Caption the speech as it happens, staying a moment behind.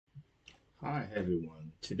Hi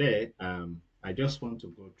everyone. Today, I just want to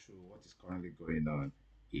go through what is currently going on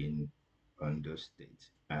in Ondo State.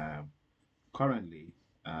 Currently,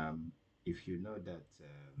 if you know that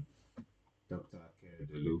Dr.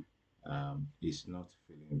 Akeredolu is not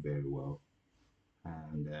feeling very well,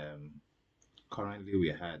 and currently we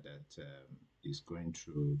heard that he's going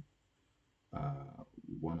through uh,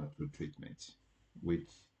 one or two treatments, which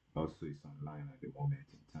also is online at the moment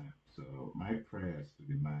in time. So my prayers to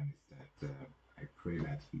the man is that I pray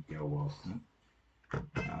that he get well soon.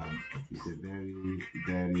 He's a very,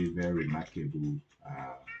 very, very remarkable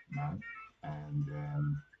man, and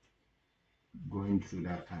going through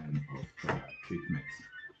that kind of treatment,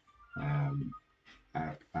 um,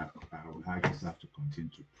 I would just have to continue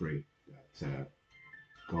to pray that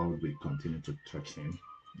God will continue to touch him,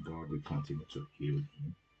 God will continue to heal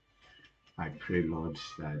him. I pray, Lord,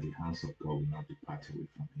 that the hands of God will not depart away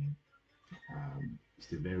from him.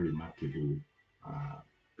 He's a very remarkable uh,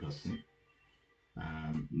 person.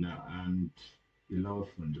 Now, and he loves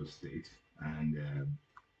from those states, and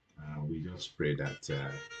we just pray that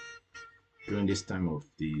during this time of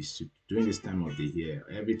the year,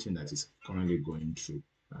 everything that is currently going through,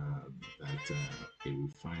 that he will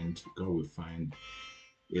find God will find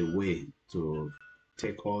a way to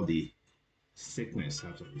take all the sickness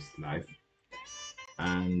out of his life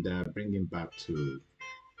and bring him back to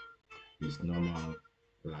his normal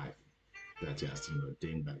life that he has been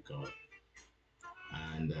ordained by God.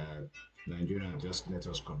 And Nigeria, just let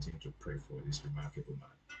us continue to pray for this remarkable man,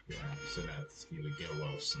 yeah, so that he will get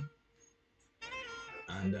well soon.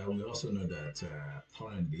 And we also know that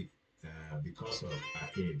currently, because of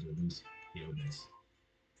Akeredolu's illness,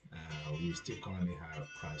 we still currently have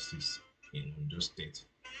crisis in Ondo State.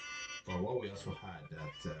 But what we also had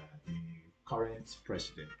that the current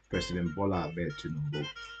president, President Bola Ahmed Tinubu,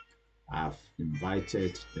 have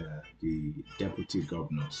invited the deputy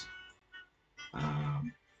governors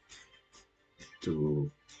um,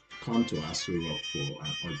 to come to Aso Rock for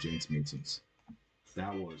an urgent meetings.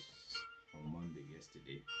 That was on Monday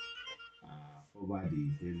yesterday. Over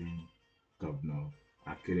the Ailing governor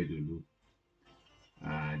Akeredolu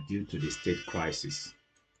due to the state crisis,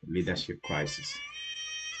 leadership crisis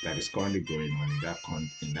that is currently going on in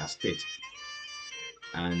in that state.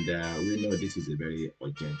 And we know this is a very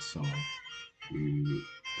urgent song. The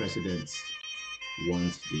president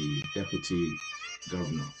wants the deputy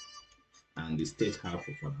governor and the state half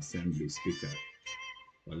of an assembly speaker,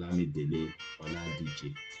 Olamidele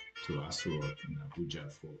Oladije, to Aso Rock in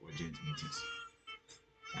Abuja for urgent meetings.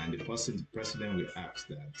 And the president will ask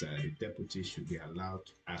that the deputy should be allowed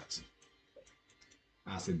to act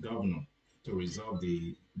as a governor to resolve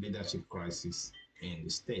the leadership crisis in the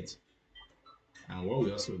state. And what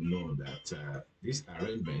we also know that this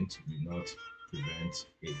arrangement will not prevent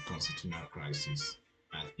a constitutional crisis,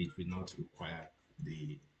 and it will not require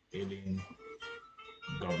the ailing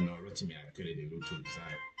governor Rotimi Akeredolu to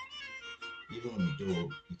resign, even though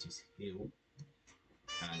it is ill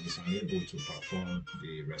and is unable to perform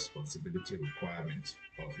the responsibility requirement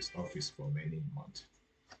of his office for many months.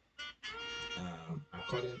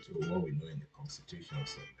 According to what we know in the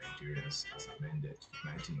constitutions of Nigerians as amended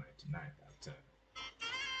 1999, that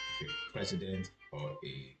if a president or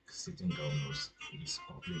a sitting governor is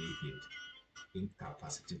completely ill,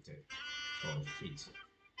 incapacitated, or unfit,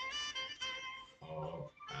 or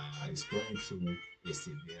is going through a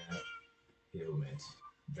severe ailment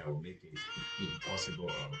that will make it impossible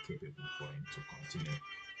or incapable for him to continue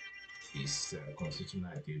his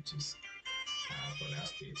constitutional duties for that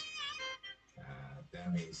state,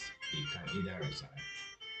 that means he can either resign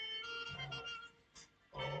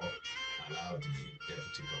or allow the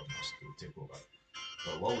deputy governors to take over.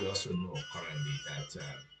 But what we also know currently that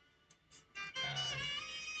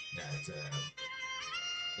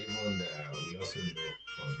even we also know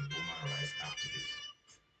from the woman rights activists,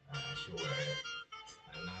 Showere,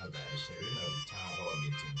 announced that the scheduling of the town hall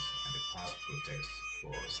meetings and the past protests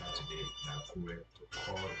for Saturday in Akure to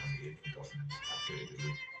call on the Ailing government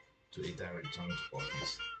Akeredolu to either return to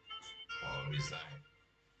office or resign.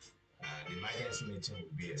 The emergency meeting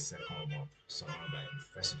will be a second one summoned by the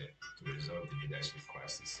president to resolve the leadership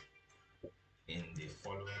crisis. In the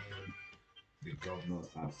following, the governor's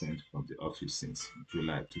absent from the office since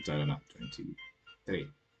July 2023.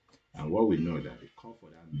 And what we know that the call for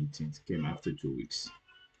that meeting came after 2 weeks,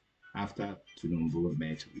 after Tinubu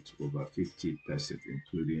met with over 50 persons,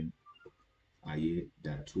 including Aye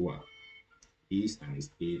Datua, his and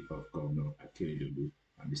his aide of Governor Akeredolu,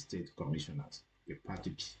 and the state commissioners, the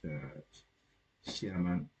party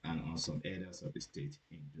chairman, and on some elders of the state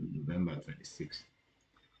in November 26.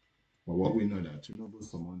 But what we know that Tinubu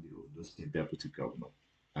summoned the Ondo State Deputy Governor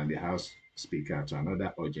and the House Speaker to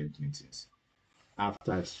another urgent meetings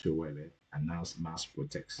after Showele announced mass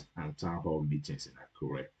protests and town hall meetings in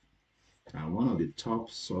Akure. And one of the top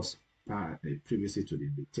source previously to the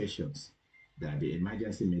invitations that the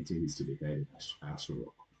emergency meeting is to be held in Aso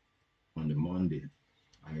Rock on the Monday,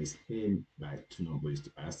 and its aim by Tinubu is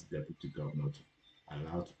to ask the deputy governor to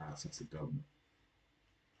allow to act as a governor.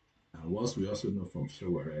 And what we also know from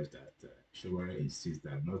Showere is that Showere insists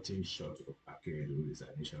that nothing short of Akeredolu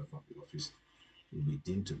resignation from the office will be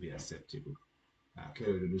deemed to be acceptable.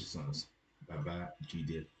 Akeredolu's sons, Baba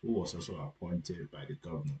Jide, who was also appointed by the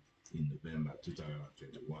governor in November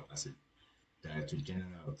 2021 as a Director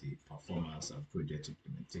General of the Performance and Project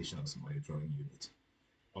Implementations Monitoring Unit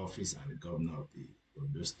Office, and the governor of the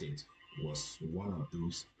Ondo State, was one of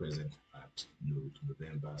those present at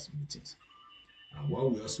November's meetings. And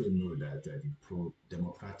what we also know that the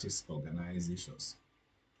pro-democratic organizations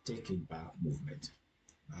Take It Back movement,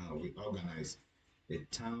 we organized a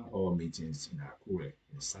town hall meetings in Akure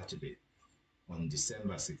on Saturday on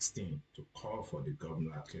December 16 to call for the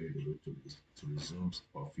governor Akeredolu to resume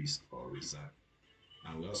office or resign.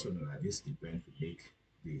 And we also know that this event will make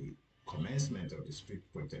the commencement of the street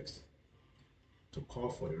protest to call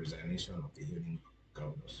for the resignation of the Ailing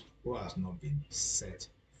governors, who has not been set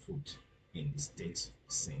foot in the state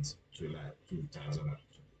since July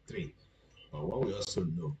 2023. But what we also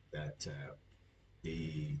know that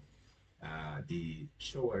the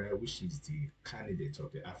Showere, which is the candidate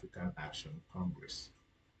of the African Action Congress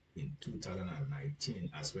in 2019,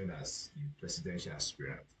 as well as the presidential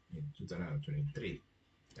aspirant in 2023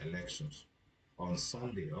 elections, on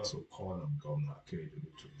Sunday also called on Governor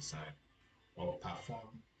Akeredolu to resign or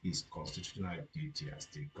perform his constitutional duty as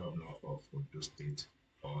the governor of Ondo State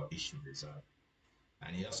or issue resign.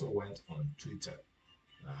 And he also went on Twitter,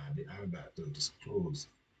 the Amber, to disclose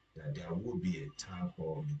that there will be a town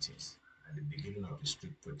hall meetings at the beginning of the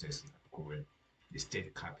street protests in Akure, the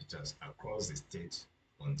state capitals across the state,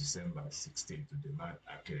 on December 16 to demand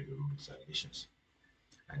Akeredolu resignations.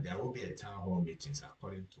 And there will be a town hall meetings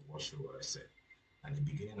according to what Showere said at the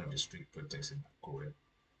beginning of the street protests in Akure,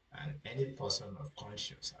 and any person of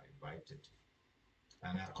conscience are invited.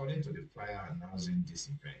 And according to the flyer announcing this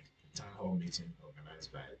event, the town hall meeting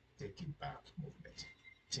organized by Take It Back movement,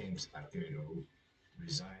 teams Akeredolu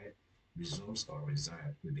resumes or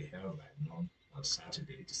resign will be held by noon on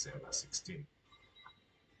Saturday, December 16.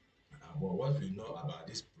 But what we know about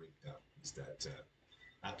this breakdown is that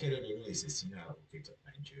Akeredolu is a senior advocate of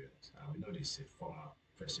Nigerians. We know this is a former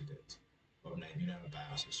president of Nigerian Bar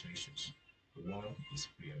Associations, who won his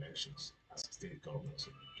pre-elections as state governor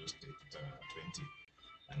in Ondo State 2020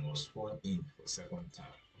 and was sworn in for second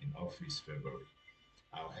term in office February.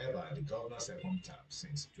 However, the governor's second term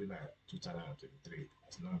since July 2023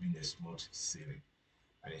 has not been a smooth sailing,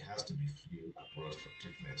 and it has to be flew abroad for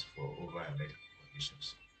treatment for over medical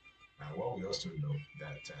conditions. And what we also know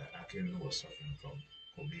that Akeredolu was suffering from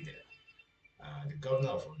COVID. The governor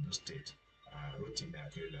of Ondo State, Rotimi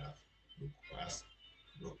Akeredolu, has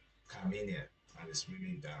leukemia and is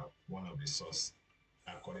really down. One of the sources,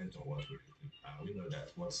 according to what we read, we know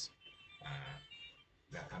that what's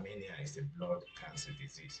leukemia is a blood cancer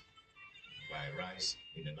disease by rise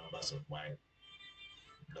in the numbers of white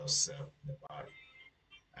blood cells in the body.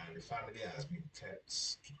 And the family has been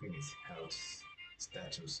keeping its health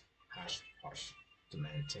status hush hush to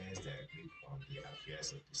maintain their grip on the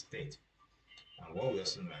affairs of the state. And what we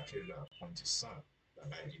also know, Akeredolu appointed his son,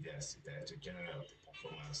 Baba Jide, as the Director General of the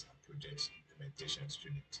Performance and Project Implementations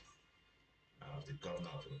Unit of the Governor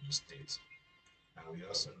of Ondo State. And we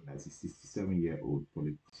also know that a 67-year-old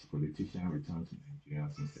politician returned to Nigeria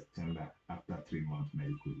in September after 3 months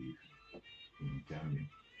medical leave in Germany,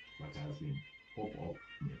 but has been popped up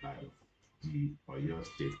in Ibadan, the Oyo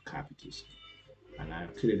State capitals. And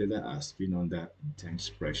Akeredolu has been under intense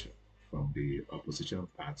pressure from the opposition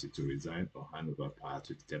party to resign or hand over power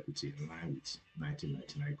to the deputy in line with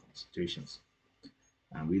 1999 constitutions.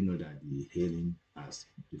 And we know that the Ailing has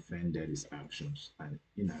defended his actions and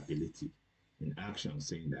inability in action,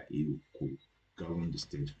 saying that he could govern the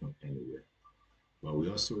state from anywhere. But we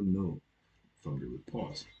also know from the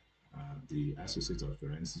report, the Associate of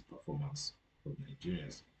Forensic Performance of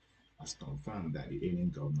Nigerians has confirmed that the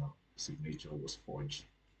Ailing governor signature was forged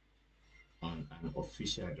on an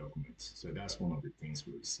official document. So that's one of the things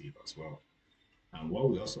we receive as well. And what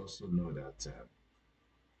we also know that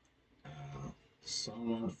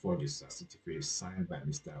someone forged a certificate signed by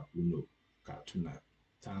Mr. Uno Katuna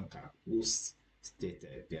Tanka, who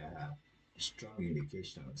stated there are strong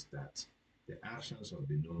indications that the actions of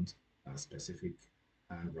the known specific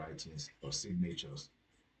handwritings or signatures.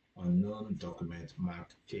 Unknown document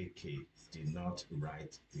marked KK did not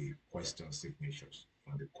write the question signatures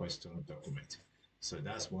on the question document. So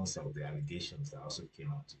that's one of the allegations that also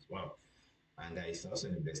came out as well. And there is also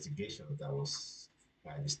an investigation that was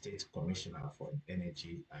by the State Commissioner for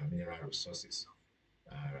Energy and Mineral Resources,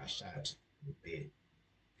 Rashad Mubey,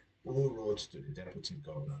 who wrote to the Deputy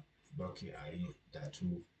Governor, Lucky Ailing, that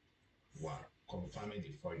were confirming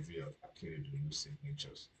the forgery of Akeredolu's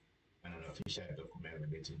signatures and an official document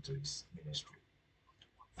relating to his ministry.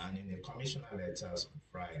 And in the commissioner letters on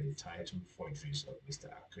Friday titled Forgeries of Mr.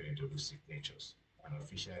 Akeredolu's signatures, an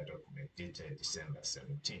official document dated December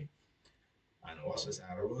 17, and also says,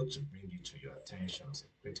 I wrote to bring you to your attention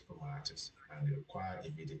critical matters and require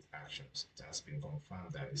immediate actions. It has been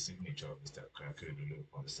confirmed that the signature of Mr. Akeredolu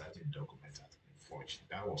on the certain document has been forged.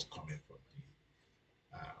 That was coming from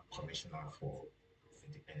the Commissioner for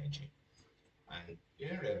the Energy. And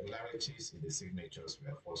irregularities in the signatures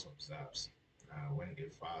were first observed when a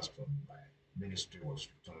files from my ministry was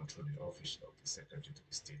returned through the office of the Secretary to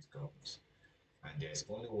the State Governors. And there's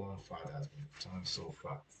only one file that has been returned so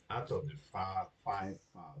far out of the five files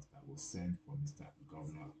that was sent for Mr.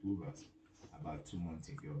 Governor approvals about 2 months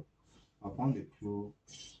ago. Upon the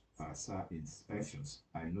closer inspections,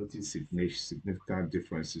 I noticed significant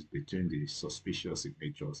differences between the suspicious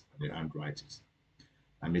signatures and the handwritings,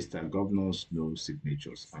 and Mr. Governor's no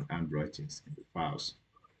signatures and handwritings in the files.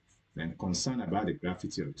 Then, concerned about the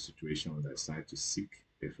gravity of the situation, I decided to seek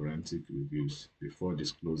a forensic reviews before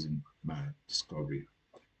disclosing my discovery.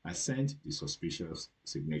 I sent the suspicious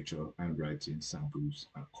signature, handwriting samples,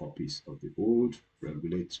 and copies of the old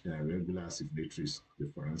regular signatories to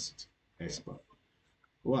the forensic expert,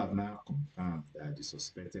 who have now confirmed that the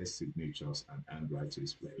suspected signatures and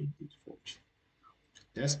handwritings were indeed forged.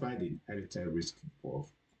 Despite the inherited risk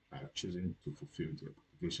involved, I have chosen to fulfill the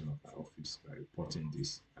obligation of my office by reporting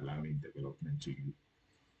this alarming development to you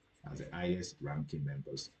as the highest ranking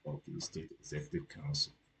members of the State Executive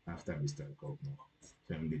Council, after Mr. Governor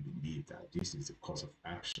firmly believed that this is the course of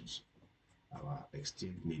actions our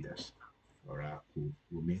esteemed leaders,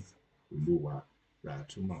 Orakumi, Uluwa,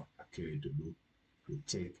 Ratuma, Akeredolu, will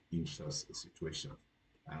take in such a situation.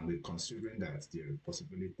 And we're considering that the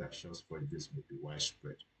possibility that shots for this may be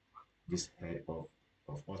widespread. This head of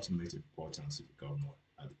ultimate importance to the government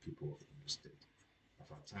and the people of Ondo State.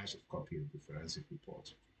 I've attached a copy of the forensic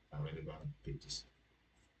report and relevant pages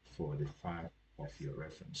for the file of your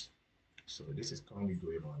reference. So this is currently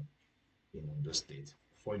going on in Ondo State.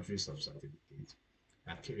 Forgeries of certificate.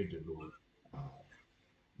 Akeredolu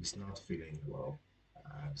is not feeling well.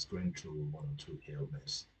 It's going through 1 or 2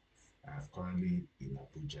 ailments. Currently in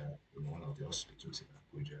Abuja, in one of the hospitals in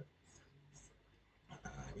Abuja.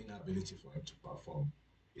 Inability for him to perform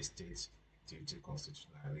a state duty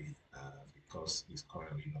constitutionally because he's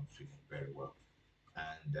currently not feeling very well.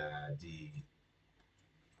 And the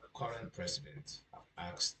current president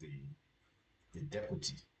asked the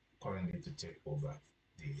deputy currently to take over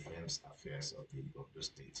the HEMS affairs of the Ondo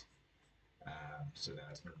State, so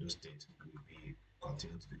that Ondo State will be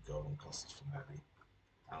continue to be governed constitutionally.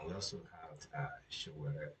 And we also have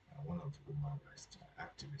Showere, one of the human rights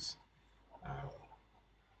activists.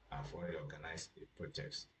 I've already organized a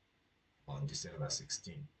protest on December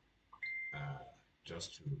 16,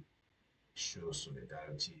 just to show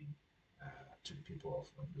solidarity to the people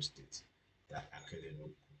of Ondo State that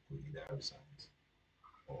Akeredolu could either resign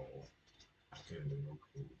or Akeredolu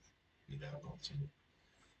could either continue.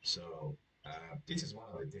 So this is one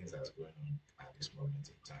of the things that's going on at this moment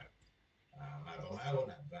in time. My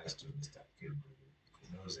own advice to Mr. Akeredolu,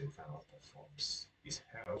 he knows if he cannot perform, his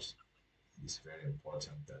health is very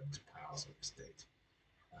important than the powers of the state.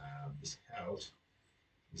 His health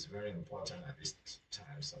is very important at these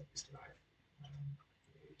times of his life.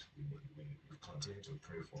 We continue to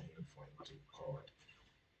pray for him to recover.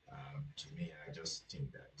 To me, I just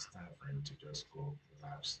think that it's time for him to just go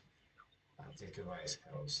relax and take over his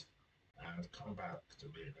health and come back to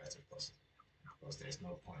be a better person. Because there's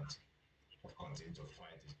no point of continuing to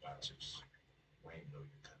fight these battles when you know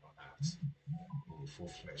you cannot act in full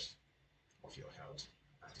flesh of your health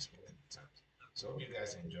at this moment in time. So I hope you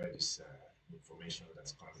guys enjoy this information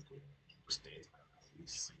that's currently going on in the state, and I will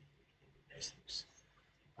see you in the next news.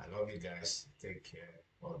 I love you guys. Take care.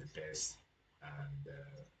 All the best, and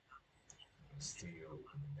I'll see you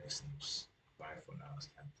in the next news. Bye for now,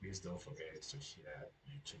 and please don't forget to share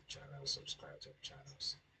YouTube channel, subscribe to our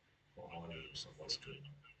channels for all news of what's going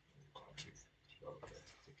on in the country. Okay,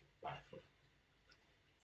 take it. Bye for now.